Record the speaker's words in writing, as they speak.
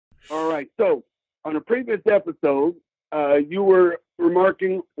right. So on a previous episode, you were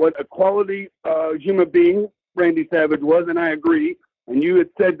remarking what a quality human being Randy Savage was, and I agree. And you had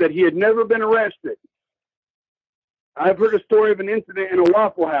said that he had never been arrested. I've heard a story of an incident in a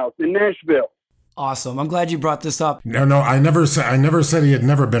Waffle House in Nashville. Awesome. I'm glad you brought this up. No, I never said he had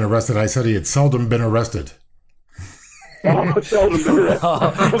never been arrested. I said he had seldom been arrested. Seldom been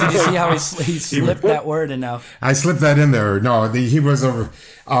arrested. Did you see how he slipped that word in now? I slipped that in there. No, he was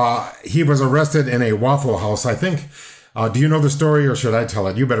arrested in a Waffle House, I think. Do you know the story, or should I tell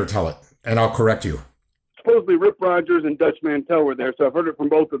it? You better tell it, and I'll correct you. Supposedly Rip Rogers and Dutch Mantell were there, so I've heard it from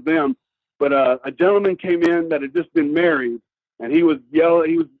both of them. But a gentleman came in that had just been married, and he was yelling,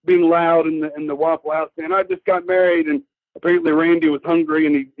 he was being loud in the Waffle House, saying, "I just got married." And apparently Randy was hungry,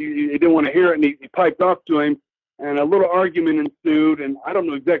 and he didn't want to hear it, and he piped off to him, and a little argument ensued, and I don't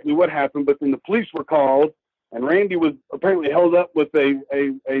know exactly what happened, but then the police were called, and Randy was apparently held up with a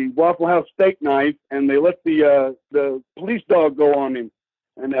Waffle House steak knife, and they let the police dog go on him.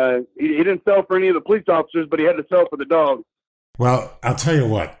 And he didn't sell for any of the police officers, but he had to sell for the dog. Well, I'll tell you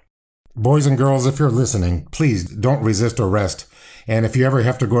what. Boys and girls, if you're listening, please don't resist arrest. And if you ever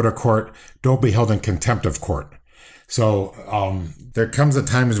have to go to court, don't be held in contempt of court. So there comes a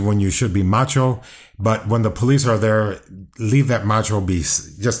time when you should be macho, but when the police are there, leave that macho be.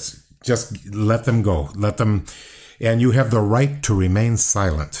 Just let them go. Let them. And you have the right to remain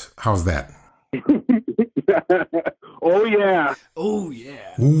silent. How's that? Oh, yeah. Oh,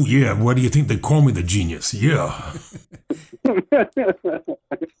 yeah. Oh, yeah. Why do you think they call me the genius? Yeah.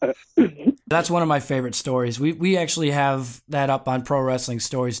 That's one of my favorite stories. We actually have that up on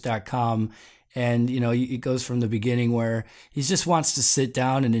ProWrestlingStories.com. And, you know, it goes from the beginning where he just wants to sit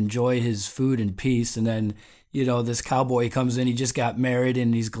down and enjoy his food in peace. And then, you know, this cowboy comes in, he just got married,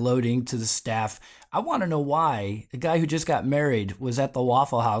 and he's gloating to the staff. I want to know why the guy who just got married was at the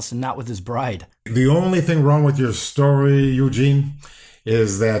Waffle House and not with his bride. The only thing wrong with your story, Eugene,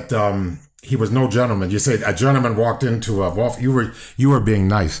 is that he was no gentleman. You said a gentleman walked into a Waffle. You were being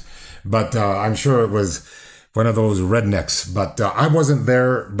nice, but I'm sure it was one of those rednecks. But I wasn't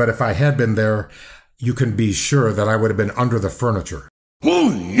there. But if I had been there, you can be sure that I would have been under the furniture.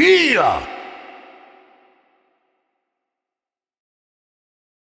 Oh, yeah!